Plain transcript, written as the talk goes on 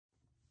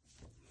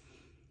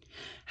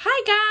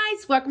Hi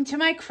guys, welcome to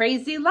my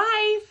crazy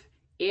life.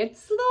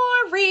 It's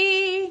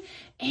Lori,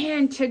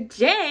 and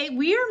today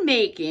we are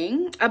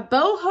making a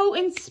boho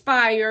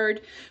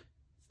inspired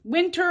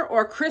winter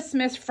or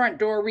Christmas front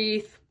door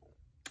wreath,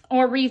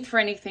 or wreath for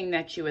anything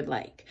that you would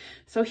like.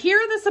 So here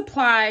are the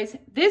supplies.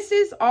 This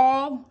is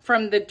all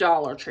from the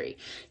Dollar Tree.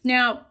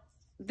 Now,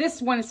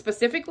 this one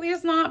specifically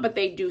is not, but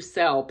they do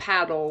sell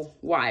paddle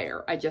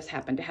wire. I just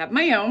happen to have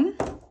my own.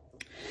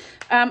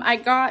 I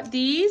got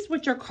these,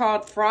 which are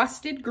called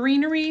Frosted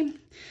Greenery.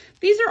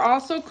 These are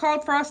also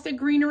called Frosted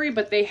Greenery,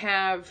 but they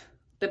have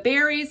the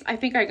berries. I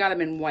think I got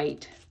them in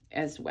white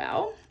as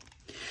well.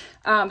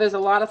 There's a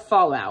lot of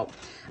fallout.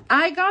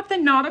 I got the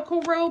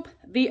nautical rope,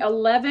 the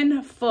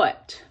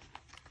 11-foot.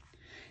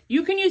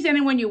 You can use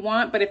any one you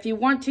want, but if you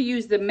want to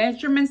use the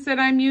measurements that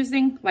I'm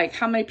using, like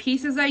how many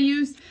pieces I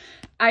use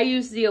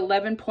the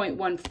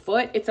 11.1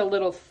 foot. It's a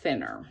little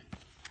thinner.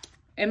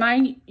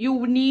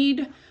 You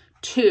need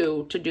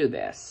 2 to do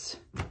this.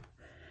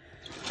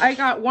 I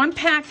got 1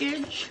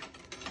 package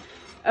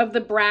of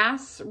the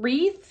brass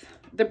wreath,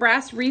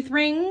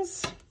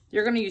 rings.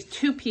 You're going to use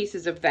 2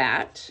 pieces of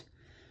that,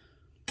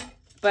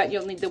 but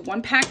you'll need the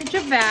 1 package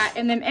of that,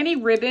 and then any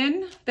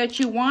ribbon that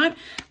you want.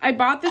 I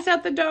bought this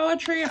at the Dollar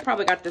Tree. I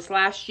probably got this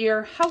last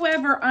year.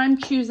 However,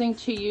 I'm choosing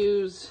to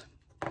use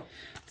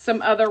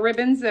some other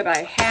ribbons that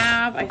I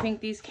have. I think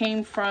these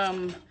came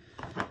from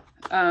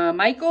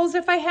Michael's,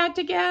 if I had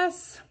to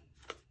guess.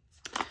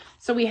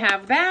 So we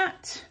have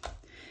that.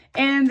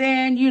 And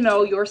then, you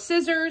know, your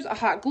scissors, a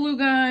hot glue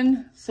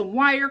gun, some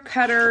wire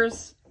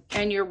cutters,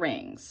 and your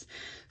rings.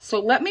 So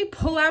let me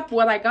pull up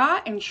what I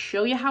got and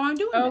show you how I'm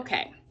doing it.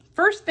 Okay,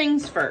 first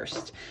things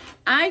first.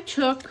 I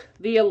took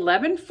the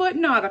 11-foot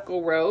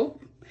nautical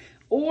rope,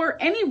 or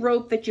any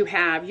rope that you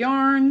have,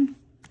 yarn,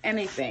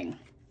 anything.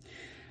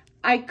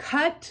 I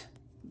cut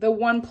the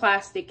 1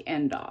 plastic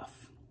end off.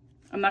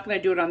 I'm not going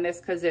to do it on this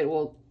because it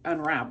will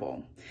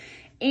unravel.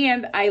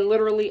 And I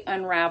literally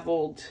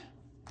unraveled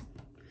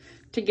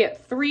to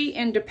get 3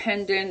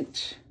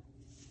 independent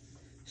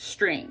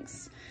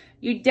strings.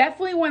 You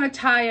definitely want to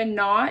tie a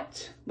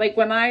knot. Like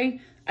when I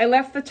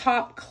left the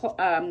top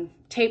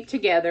taped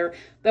together,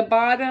 the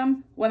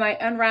bottom, when I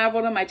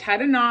unraveled them, I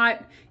tied a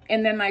knot,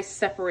 and then I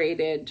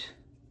separated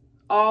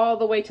all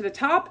the way to the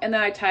top, and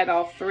then I tied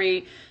all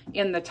 3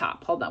 in the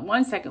top. Hold on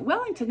 1 second.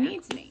 Wellington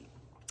needs me.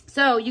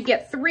 So you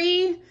get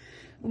 3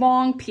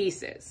 long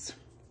pieces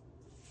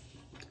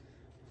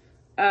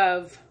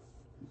of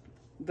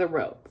the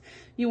rope.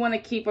 You want to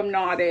keep them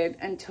knotted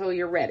until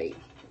you're ready.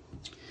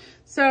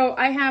 So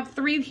I have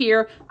 3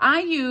 here.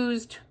 I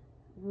used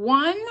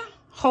 1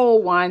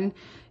 whole one,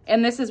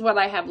 and this is what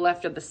I have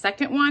left of the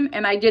second one.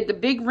 And I did the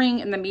big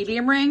ring and the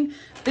medium ring.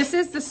 This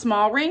is the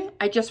small ring.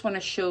 I just want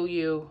to show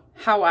you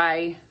how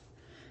I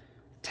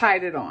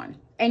tied it on.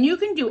 And you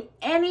can do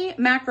any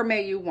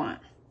macrame you want.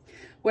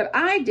 What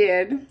I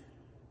did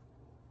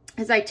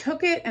is I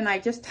took it and I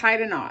just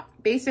tied a knot,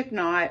 basic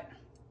knot.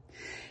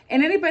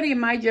 And anybody in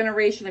my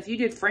generation, if you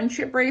did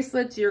friendship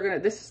bracelets,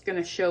 this is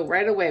gonna show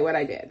right away what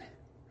I did.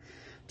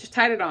 Just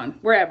tied it on,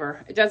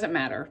 wherever, it doesn't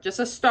matter. Just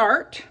a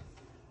start.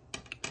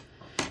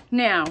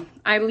 Now,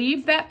 I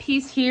leave that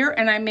piece here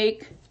and I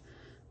make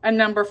a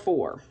number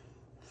 4.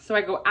 So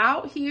I go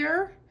out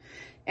here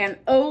and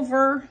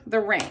over the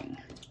ring.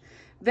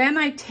 Then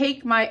I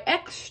take my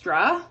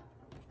extra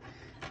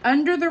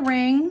under the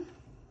ring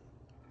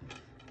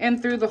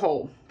and through the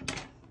hole.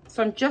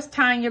 So I'm just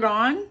tying it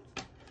on.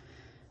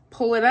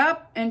 Pull it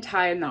up and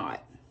tie a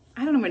knot.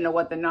 I don't even know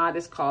what the knot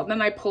is called.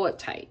 Then I pull it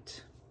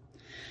tight.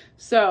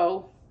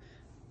 So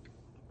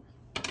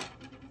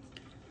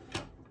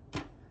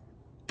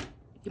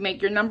you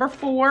make your number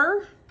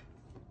 4.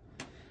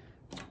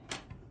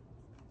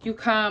 You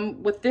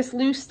come with this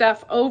loose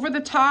stuff over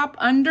the top,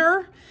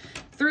 under,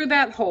 through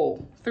that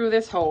hole, through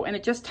this hole, and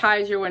it just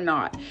ties you a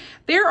knot.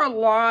 There are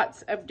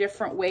lots of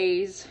different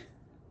ways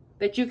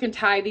that you can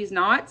tie these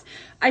knots.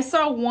 I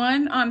saw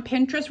one on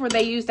Pinterest where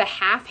they used a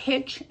half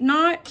hitch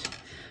knot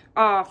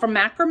from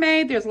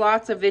macrame. There's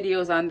lots of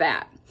videos on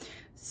that.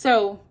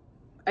 So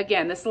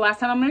again, this is the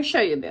last time I'm going to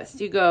show you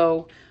this. You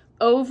go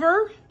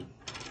over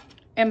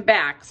and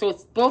back. So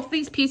it's both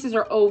these pieces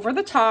are over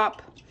the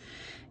top.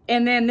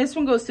 And then this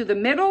one goes through the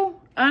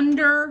middle,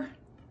 under,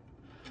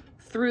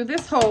 through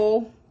this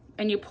hole,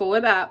 and you pull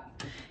it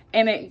up,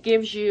 and it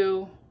gives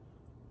you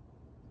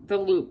the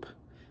loop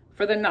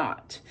for the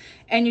knot.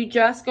 And you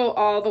just go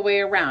all the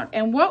way around.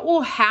 And what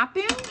will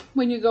happen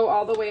when you go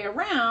all the way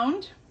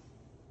around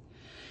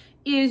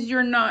is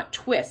your knot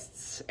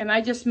twists. And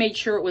I just made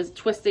sure it was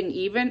twisting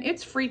even.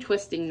 It's free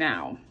twisting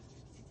now.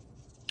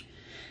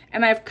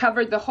 And I've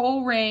covered the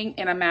whole ring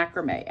in a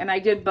macrame, and I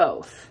did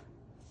both,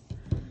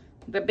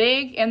 the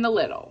big and the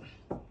little.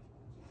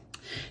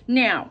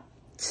 Now,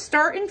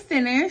 start and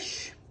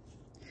finish,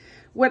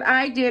 what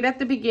I did at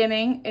the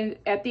beginning and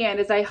at the end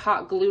is I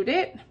hot glued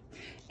it.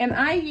 And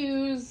I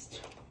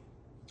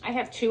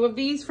have 2 of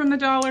these from the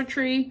Dollar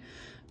Tree.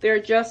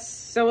 They're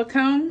just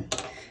silicone.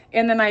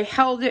 And then I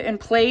held it in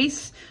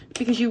place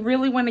because you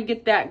really want to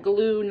get that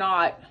glue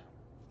knot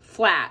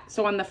flat.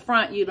 So on the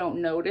front, you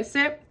don't notice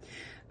it.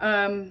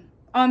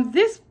 On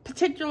this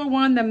particular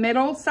one, the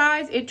middle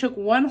size, it took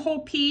one whole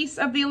piece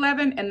of the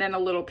 11 and then a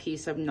little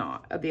piece of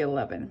the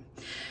 11.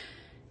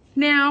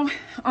 Now,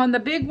 on the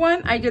big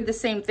one, I did the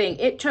same thing.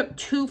 It took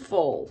two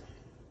full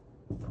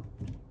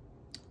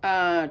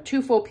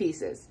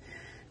pieces.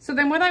 So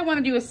then what I want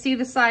to do is see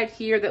the side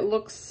here that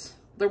looks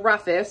the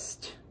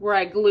roughest, where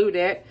I glued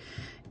it,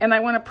 and I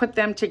want to put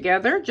them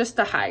together just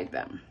to hide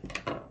them.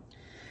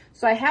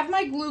 So I have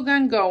my glue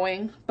gun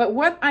going, but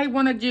what I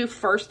want to do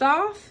first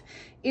off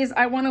is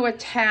I want to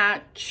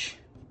attach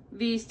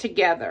these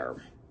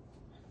together.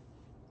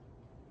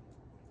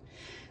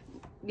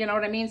 You know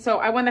what I mean? So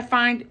I want to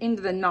find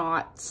into the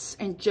knots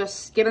and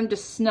just get them to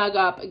snug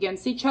up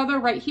against each other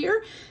right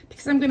here,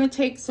 because I'm going to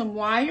take some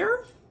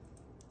wire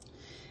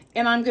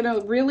and I'm going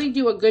to really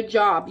do a good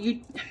job.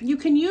 You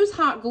can use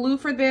hot glue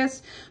for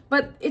this,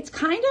 but it's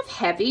kind of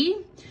heavy.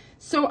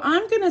 So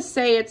I'm going to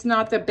say it's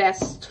not the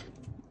best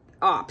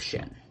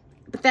option,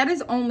 but that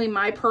is only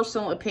my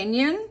personal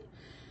opinion.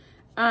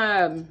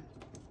 On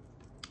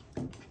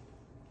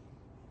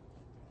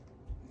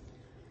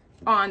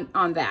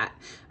that.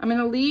 I'm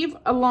going to leave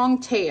a long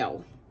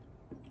tail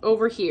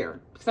over here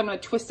because I'm going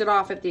to twist it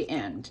off at the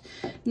end.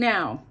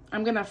 Now,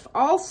 I'm going to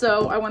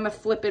I want to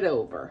flip it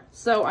over.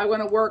 So I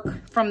want to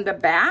work from the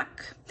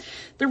back.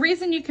 The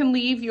reason you can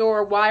leave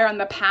your wire on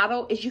the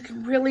paddle is you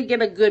can really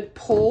get a good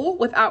pull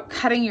without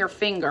cutting your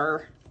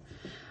finger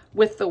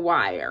with the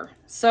wire.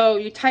 So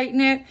you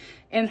tighten it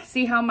and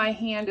see how my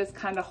hand is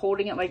kind of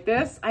holding it like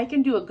this. I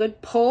can do a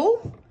good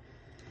pull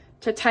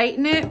to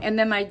tighten it, and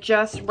then I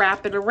just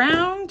wrap it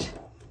around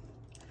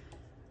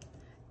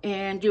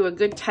and do a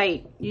good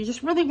tight. You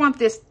just really want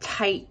this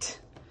tight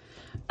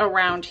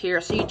around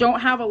here so you don't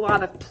have a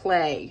lot of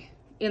play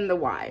in the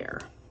wire.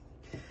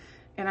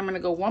 And I'm gonna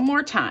go one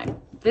more time.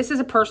 This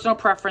is a personal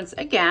preference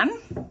again.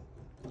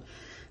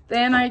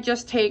 Then I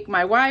just take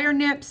my wire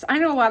nips. I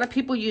know a lot of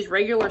people use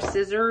regular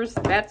scissors.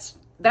 That's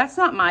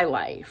not my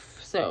life.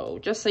 So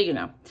just so you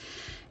know.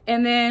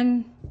 And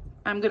then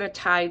I'm gonna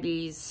tie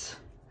these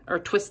or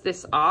twist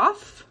this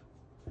off.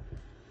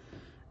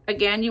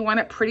 Again, you want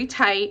it pretty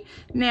tight.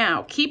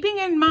 Now, keeping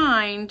in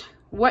mind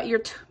what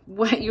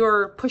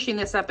you're pushing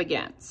this up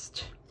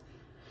against,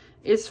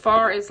 as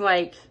far as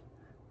like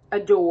a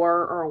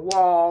door or a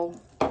wall,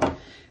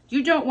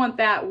 you don't want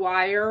that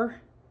wire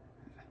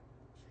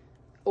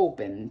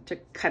open to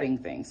cutting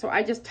things. So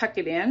I just tuck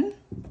it in,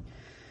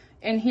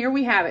 and here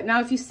we have it.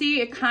 Now, if you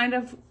see, it kind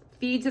of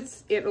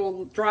feeds,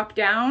 it'll drop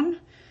down,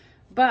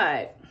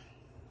 but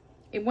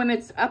when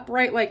it's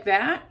upright like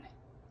that,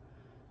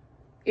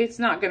 it's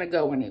not going to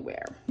go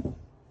anywhere.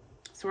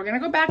 So we're going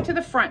to go back to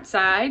the front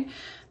side.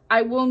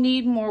 I will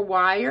need more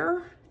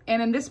wire,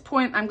 and in this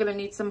point, I'm going to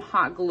need some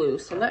hot glue.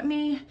 So let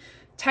me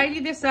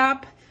tidy this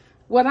up.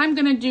 What I'm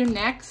going to do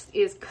next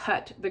is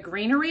cut the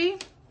greenery,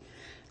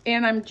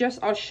 and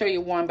I'll show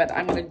you one, but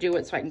I'm going to do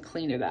it so I can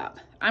clean it up.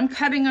 I'm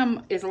cutting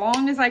them as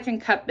long as I can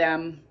cut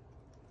them.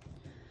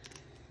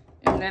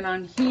 And then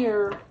on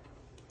here,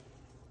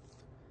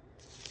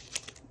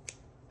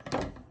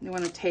 you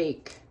want to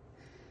take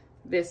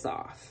this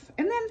off.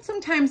 And then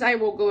sometimes I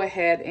will go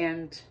ahead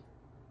and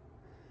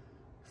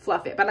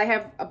fluff it, but I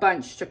have a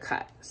bunch to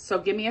cut. So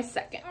give me a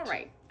second. All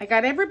right, I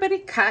got everybody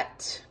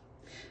cut.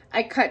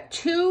 I cut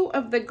 2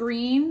 of the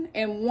green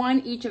and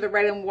 1 each of the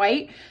red and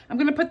white. I'm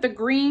going to put the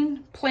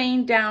green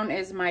plain down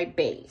as my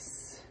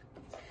base.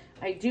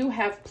 I do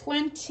have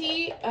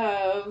plenty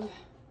of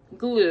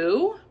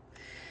glue.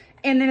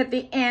 And then at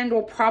the end,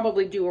 we'll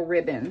probably do a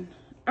ribbon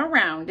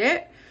around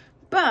it.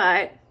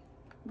 But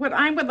what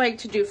I would like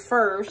to do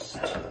first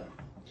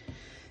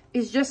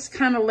is just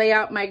kind of lay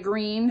out my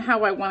green,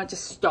 how I want it to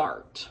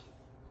start.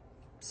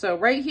 So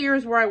right here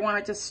is where I want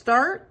it to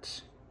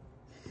start.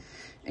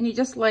 And you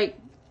just like,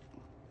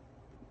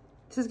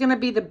 this is gonna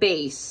be the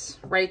base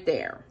right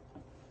there.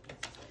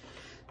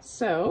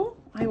 So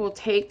I will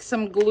take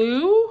some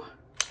glue,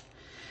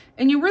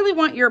 and you really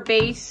want your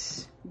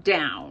base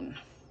down,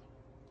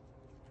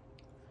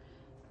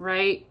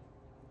 right?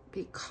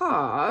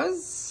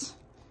 Because,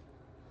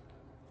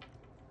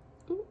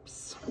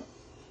 oops,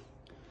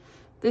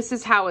 this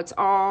is how it's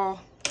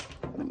all,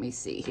 let me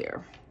see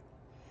here.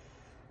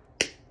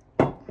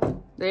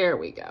 There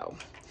we go.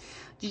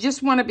 You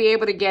just want to be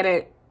able to get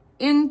it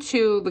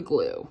into the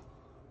glue.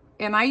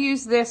 And I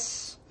use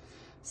this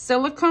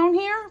silicone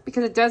here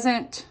because it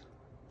doesn't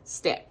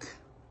stick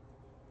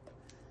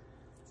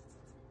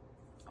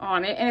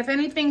on it. And if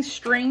anything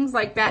strings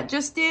like that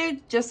just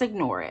did, just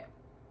ignore it.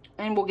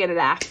 And we'll get it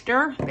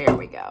after. There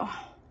we go.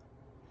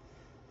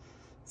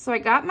 So I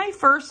got my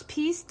first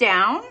piece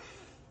down.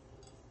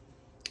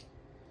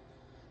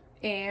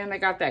 And I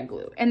got that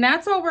glue. And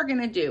that's all we're going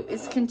to do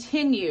is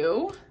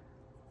continue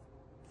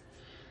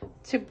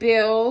to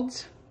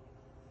build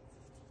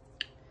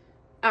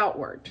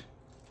outward.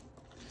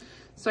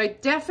 So I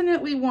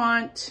definitely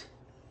want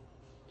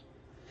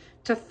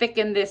to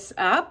thicken this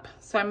up.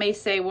 So I may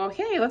say, well,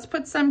 hey, let's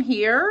put some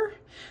here,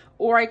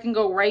 or I can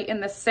go right in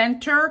the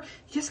center.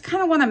 You just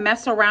kind of want to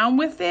mess around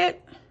with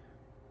it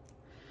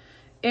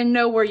and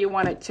know where you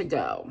want it to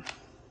go.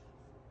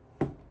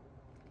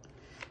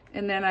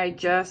 And then I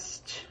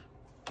just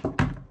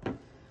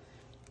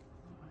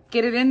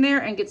get it in there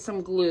and get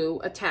some glue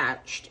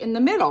attached in the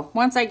middle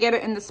once I get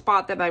it in the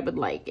spot that I would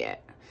like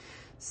it.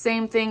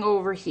 Same thing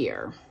over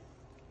here.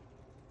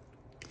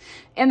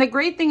 And the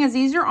great thing is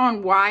these are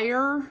on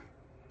wire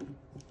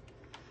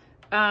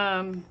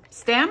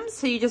stems,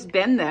 so you just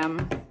bend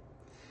them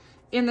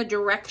in the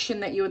direction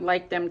that you would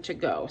like them to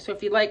go. So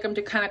if you like them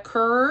to kind of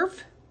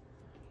curve,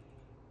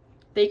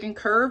 they can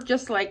curve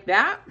just like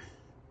that.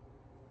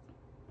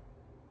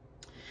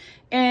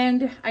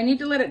 And I need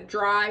to let it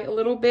dry a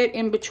little bit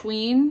in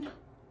between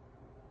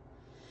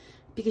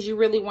because you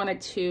really want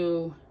it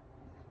to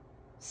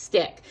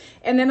stick.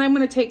 And then I'm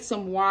going to take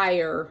some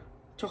wire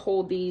to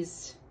hold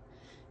these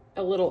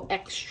a little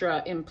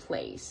extra in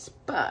place.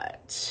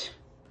 But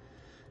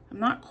I'm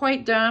not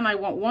quite done. I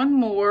want one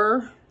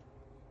more.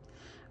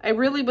 I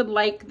really would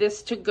like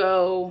this to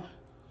go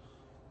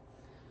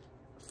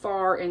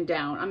far and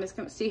down. I'm just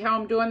going to see how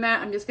I'm doing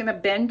that. I'm just going to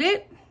bend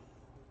it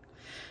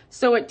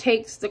so it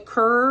takes the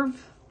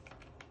curve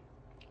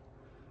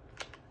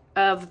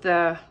of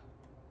the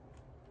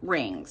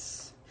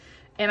rings.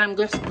 And I'm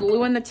just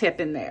gluing the tip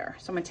in there.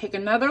 So I'm going to take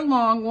another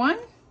long one.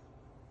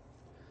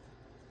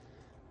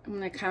 I'm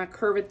going to kind of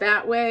curve it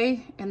that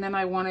way. And then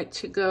I want it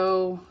to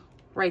go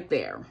right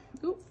there.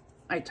 Oop,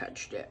 I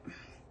touched it.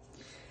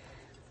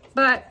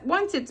 But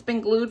once it's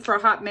been glued for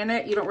a hot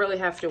minute, you don't really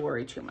have to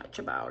worry too much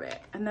about it.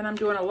 And then I'm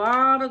doing a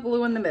lot of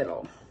glue in the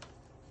middle,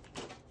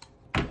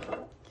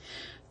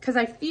 because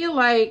I feel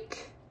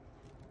like,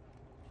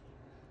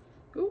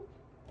 ooh,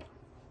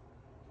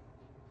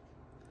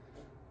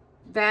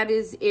 that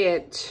is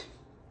it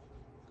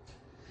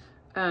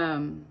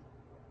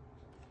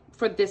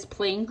for this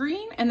plain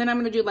green. And then I'm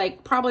going to do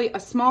like probably a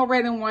small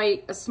red and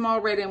white, a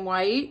small red and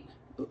white.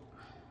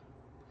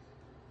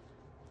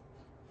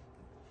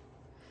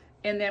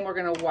 And then we're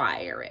going to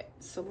wire it.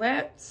 So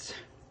let's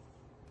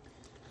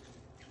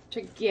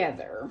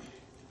together.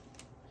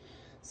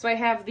 So I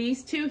have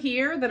these two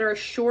here that are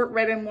short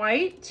red and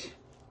white.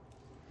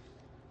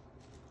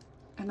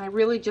 And I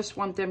really just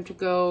want them to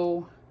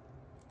go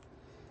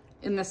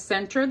in the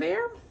center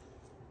there.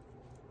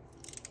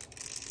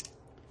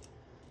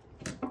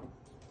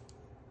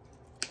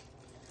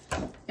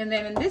 And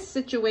then in this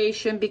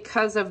situation,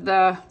 because of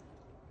the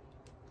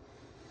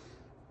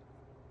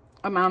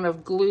amount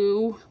of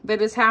glue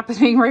that is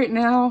happening right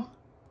now,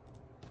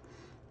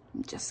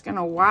 I'm just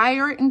gonna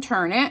wire it and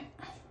turn it.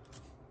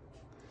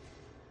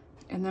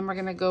 And then we're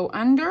gonna go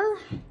under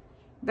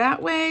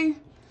that way,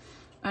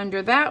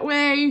 under that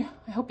way.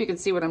 I hope you can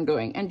see what I'm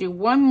doing. And do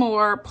one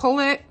more, pull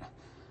it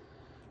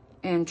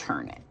and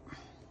turn it.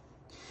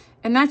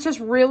 And that's just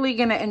really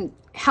gonna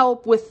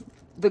help with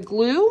the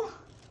glue,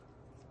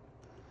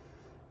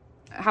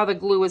 how the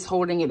glue is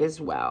holding it as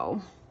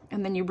well.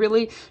 And then you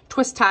really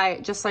twist tie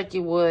it just like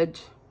you would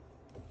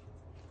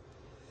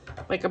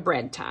like a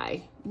bread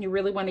tie. And you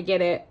really want to get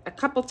it a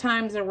couple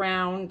times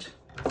around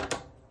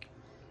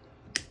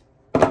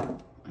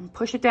and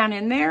push it down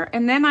in there.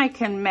 And then I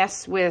can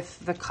mess with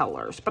the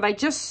colors. But I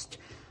just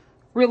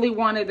really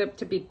wanted it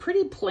to be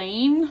pretty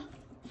plain.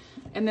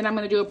 And then I'm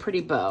going to do a pretty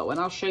bow. And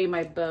I'll show you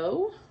my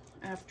bow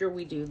after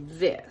we do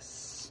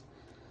this.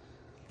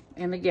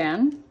 And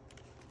again,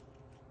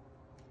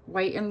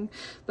 white and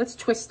let's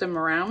twist them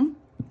around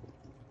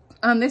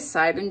on this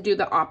side and do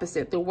the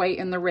opposite, the white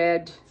and the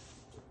red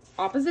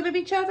opposite of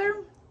each other.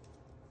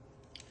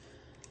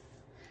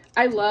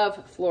 I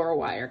love floral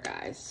wire,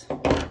 guys.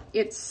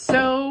 It's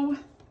so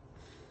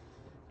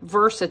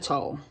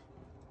versatile.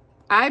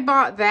 I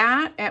bought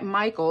that at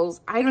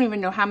Michael's, I don't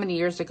even know how many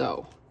years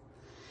ago.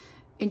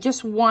 And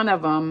just one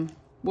of them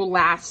will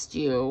last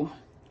you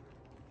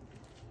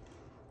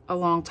a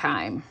long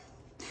time.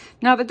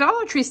 Now the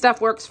Dollar Tree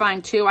stuff works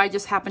fine too. I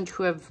just happen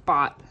to have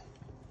bought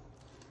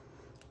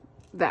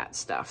that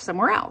stuff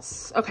somewhere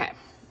else. Okay.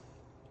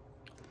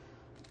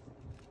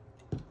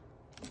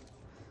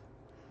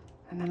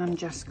 And then I'm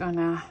just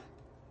gonna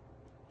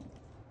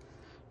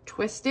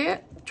twist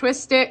it,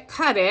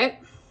 cut it.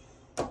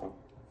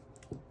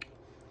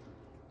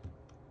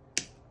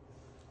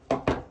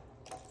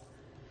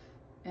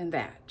 And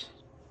that.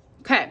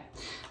 Okay.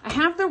 I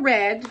have the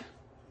red.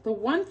 The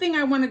one thing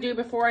I want to do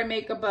before I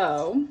make a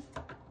bow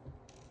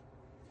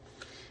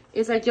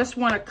is I just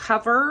want to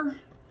cover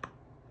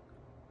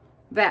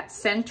that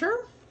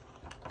center.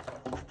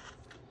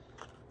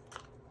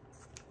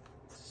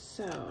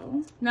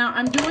 So now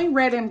I'm doing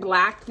red and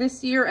black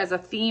this year as a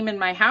theme in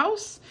my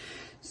house.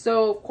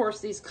 So of course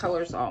these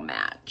colors all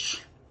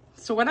match.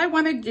 So what I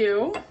want to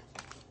do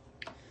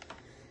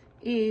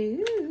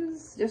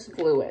is just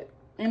glue it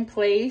in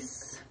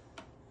place.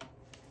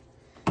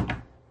 I'm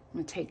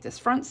going to take this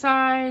front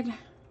side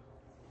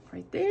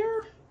right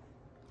there.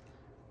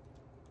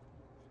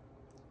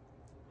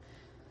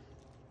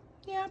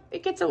 Yeah,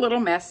 it gets a little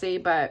messy,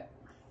 but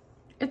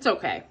it's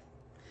okay.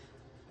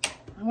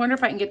 I wonder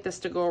if I can get this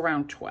to go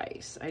around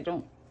twice. I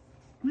don't,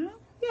 well,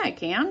 yeah, I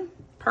can.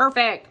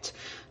 Perfect.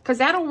 Because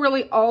that'll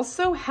really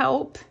also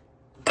help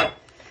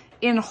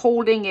in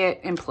holding it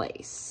in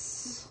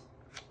place.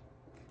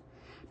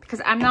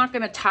 Because I'm not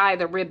going to tie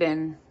the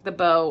ribbon, the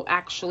bow,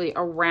 actually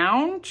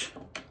around.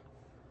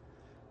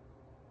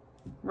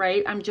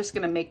 Right? I'm just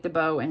going to make the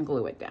bow and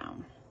glue it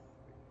down.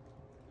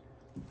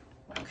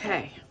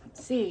 Okay,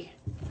 let's see.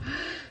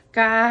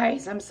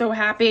 Guys, I'm so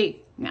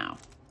happy. Now,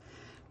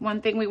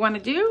 one thing we want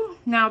to do,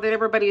 now that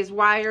everybody is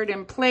wired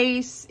in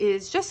place,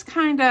 is just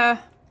kind of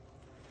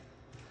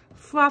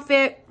fluff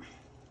it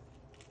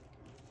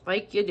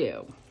like you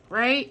do,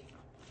 right?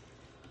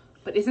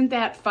 But isn't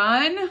that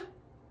fun?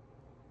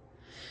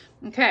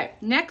 Okay,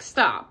 next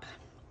stop.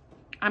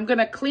 I'm going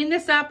to clean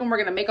this up and we're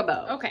going to make a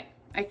bow. Okay,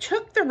 I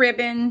took the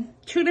ribbon,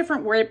 2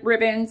 different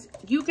ribbons.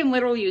 You can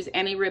literally use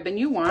any ribbon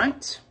you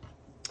want.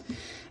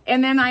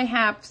 And then I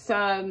have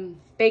some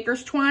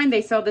baker's twine.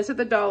 They sell this at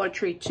the Dollar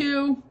Tree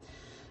too.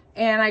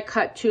 And I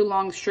cut 2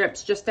 long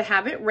strips just to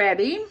have it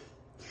ready.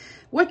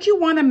 What you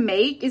want to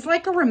make is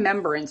like a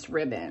remembrance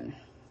ribbon.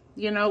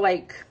 You know,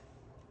 like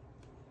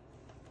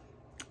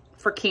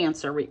for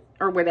cancer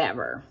or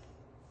whatever.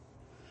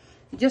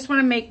 You just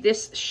want to make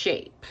this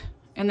shape.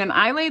 And then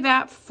I lay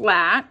that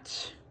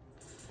flat.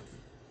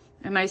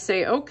 And I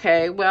say,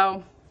 okay,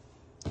 well,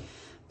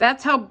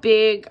 that's how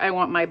big I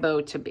want my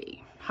bow to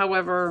be.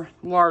 However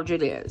large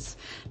it is.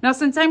 Now,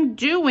 since I'm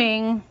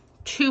doing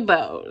 2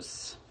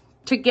 bows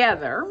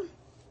together,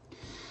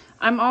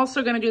 I'm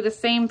also going to do the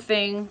same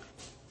thing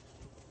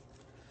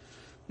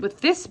with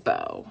this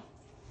bow.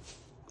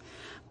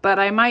 But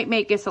I might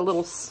make this a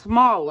little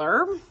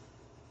smaller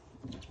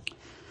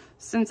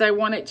since I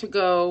want it to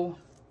go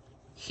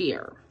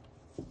here,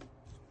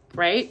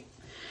 right?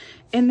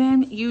 And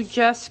then you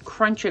just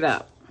crunch it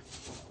up.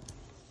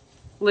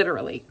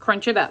 Literally,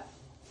 crunch it up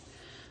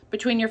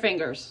between your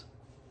fingers.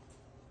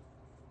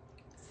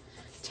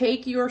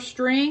 Take your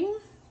string.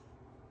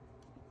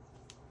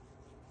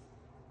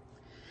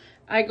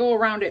 I go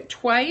around it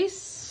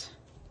twice,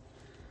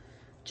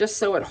 just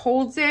so it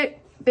holds it.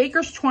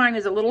 Baker's twine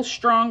is a little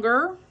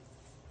stronger.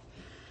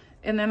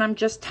 And then I'm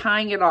just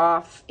tying it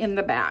off in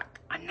the back.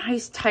 A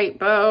nice tight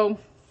bow.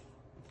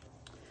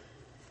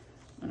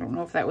 I don't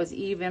know if that was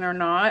even or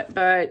not,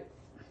 but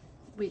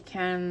we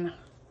can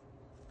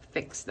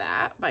fix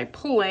that by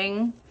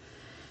pulling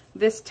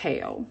this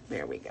tail.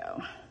 There we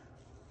go.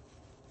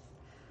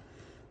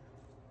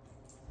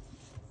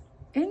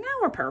 And now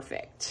we're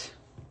perfect.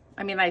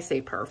 I mean, I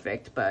say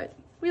perfect, but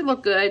we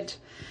look good.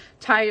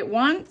 Tie it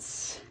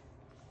once,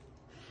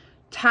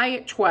 tie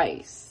it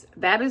twice.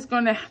 That is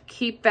going to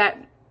keep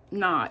that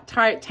knot.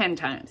 Tie it 10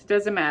 times. It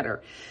doesn't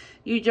matter.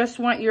 You just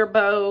want your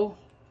bow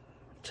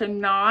to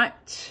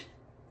not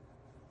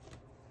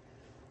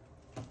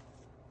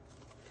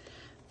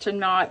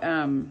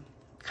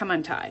come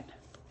untied.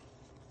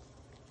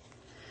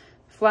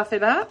 Fluff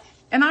it up,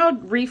 and I'll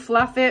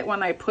refluff it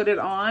when I put it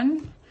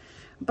on.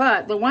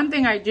 But the one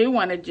thing I do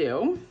want to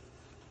do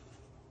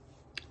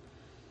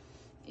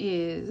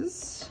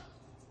is,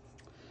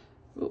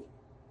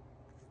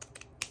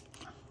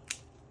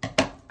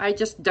 I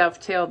just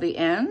dovetail the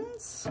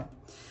ends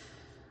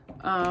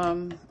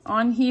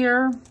on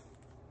here,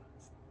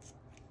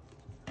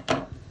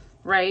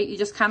 right? You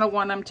just kind of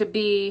want them to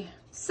be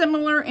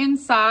similar in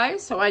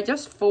size, so I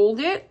just fold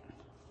it.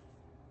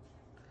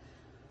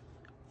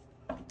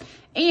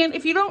 And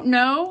if you don't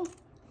know,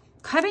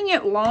 cutting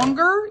it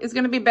longer is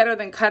going to be better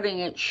than cutting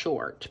it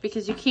short,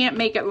 because you can't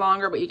make it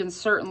longer, but you can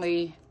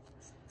certainly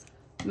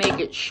make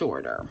it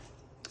shorter.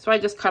 So I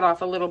just cut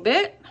off a little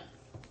bit.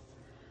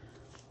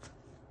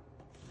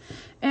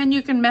 And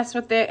you can mess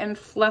with it and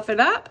fluff it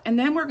up, and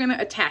then we're going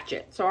to attach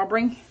it. So I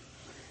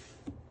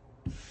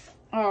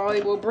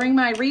will bring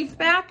my wreath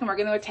back and we're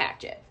going to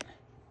attach it.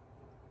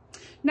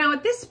 Now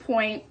at this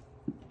point,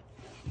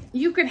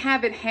 you could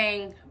have it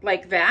hang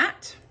like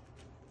that.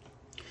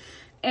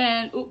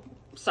 And,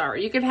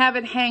 you could have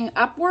it hang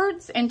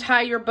upwards and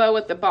tie your bow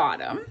at the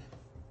bottom,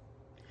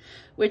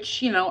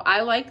 which, you know,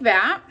 I like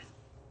that.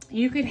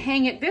 You could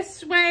hang it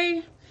this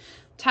way,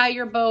 tie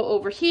your bow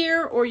over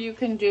here, or you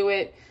can do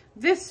it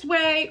this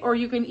way, or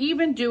you can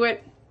even do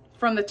it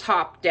from the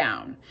top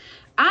down.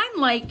 I'm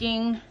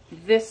liking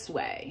this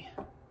way,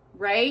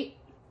 right?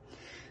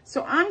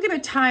 So I'm going to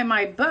tie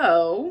my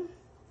bow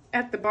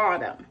at the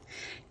bottom.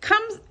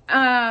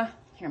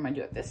 Here, I'm going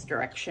to do it this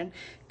direction.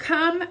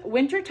 Come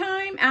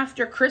wintertime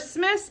after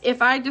Christmas,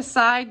 if I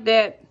decide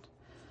that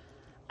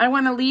I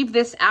want to leave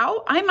this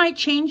out, I might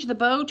change the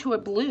bow to a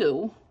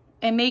blue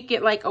and make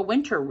it like a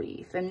winter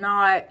wreath and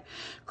not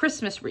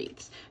Christmas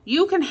wreaths.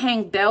 You can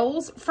hang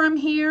bells from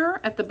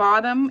here at the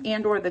bottom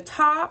and or the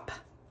top.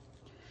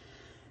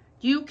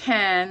 You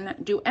can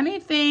do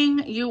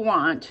anything you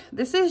want.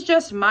 This is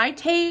just my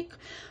take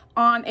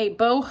on a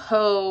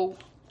boho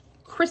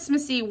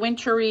Christmassy,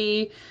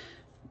 wintry.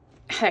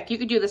 Heck, you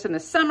could do this in the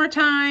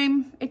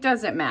summertime. It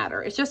doesn't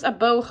matter. It's just a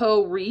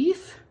boho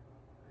wreath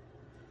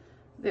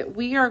that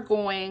we are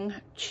going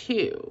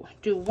to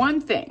do one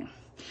thing.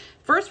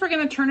 First, we're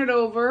going to turn it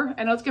over.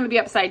 I know it's going to be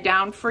upside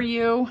down for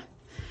you,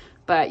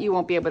 but you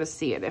won't be able to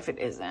see it if it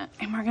isn't.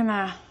 And we're going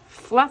to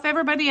fluff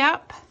everybody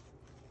up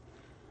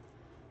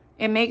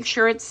and make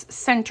sure it's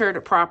centered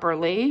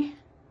properly,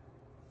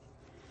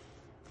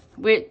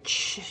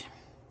 which,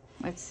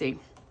 let's see.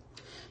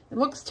 It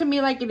looks to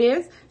me like it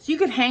is. So you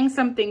could hang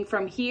something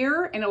from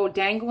here and it will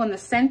dangle in the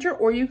center,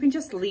 or you can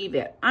just leave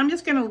it. I'm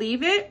just gonna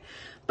leave it,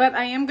 but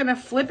I am gonna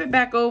flip it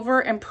back over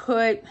and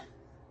put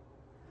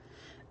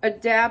a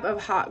dab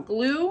of hot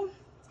glue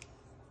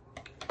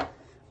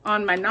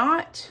on my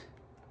knot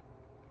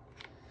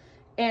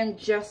and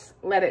just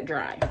let it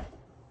dry.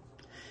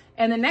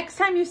 And the next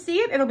time you see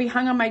it, it'll be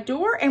hung on my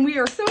door, and we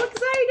are so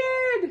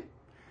excited.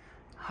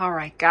 All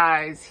right,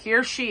 guys,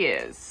 here she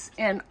is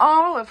in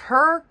all of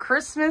her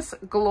Christmas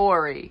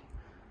glory.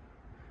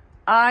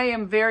 I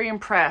am very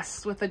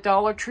impressed with the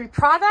Dollar Tree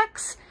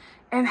products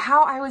and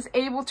how I was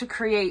able to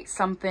create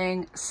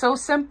something so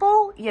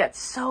simple, yet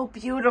so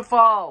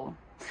beautiful.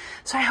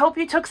 So I hope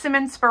you took some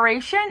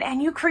inspiration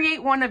and you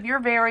create one of your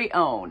very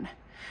own.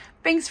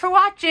 Thanks for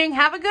watching.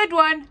 Have a good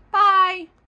one. Bye.